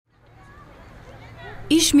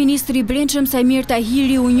Ish-ministri Brendshëm Saimir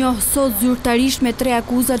Tahiri u njoh sot zyrtarisht me 3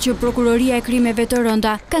 akuzat që prokuroria e Krimeve të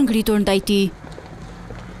Rënda ka ngritur ndaj tij.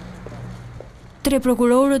 3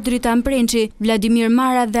 prokurorët Dritan Prençi, Vladimir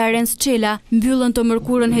Mara dhe Arens Çela mbyllën të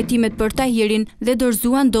mërkurën hetimet për Tahirin dhe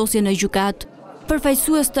dorëzuan dosjen në gjykatë.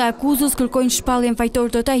 Përfaqësues të akuzës kërkojnë shpalljen fajtor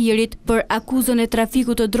të Tahirit për akuzën e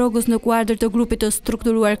trafikut të drogës në kuadër të grupit të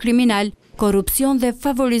strukturuar kriminal, korrupsion dhe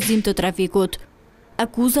favorizim të trafikut.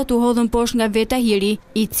 Akuzat u hodhën poshtë nga vetë Tahiri,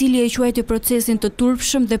 i cili e quajti procesin të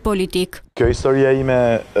turpshëm dhe politik. Kjo historia ime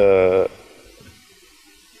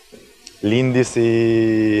lindi si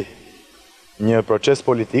një proces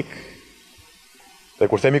politik, dhe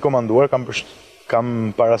kur themi komanduar, kam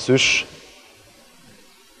parasysh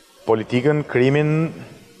politikën, krimin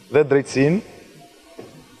dhe drejtësinë,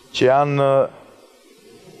 që janë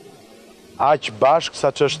aq bashkë sa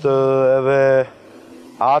që është edhe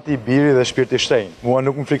ati, biri dhe shpirti shtrenjtë. Mua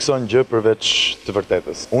nuk më frikson gjë përveç të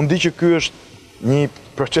vërtetës. Unë di që ky është një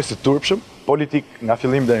proces i turpshëm, politik nga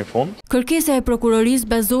fillim deri në fund. Kërkesa e prokurorisë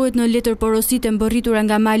bazohet në letërporositë mbërritura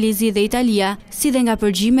nga Mali dhe Italia, si dhe nga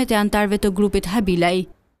përgjimet e antarëve të grupit Habilaj.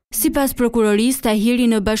 Sipas prokurorisë, Tahiri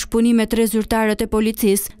në bashkëpunim me 3 zyrtarët e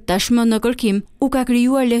policisë, tashmë në kërkim, u ka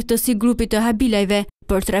krijuar lehtësi grupit të Habilajve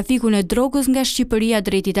për trafikun e drogës nga Shqipëria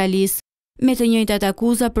drejt Italisë. Me të njëjtat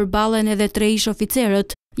akuza përballen edhe 3 ish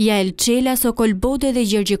oficerët, Jael Çela, Sokol Bode dhe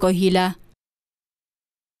Gjergji Kohila.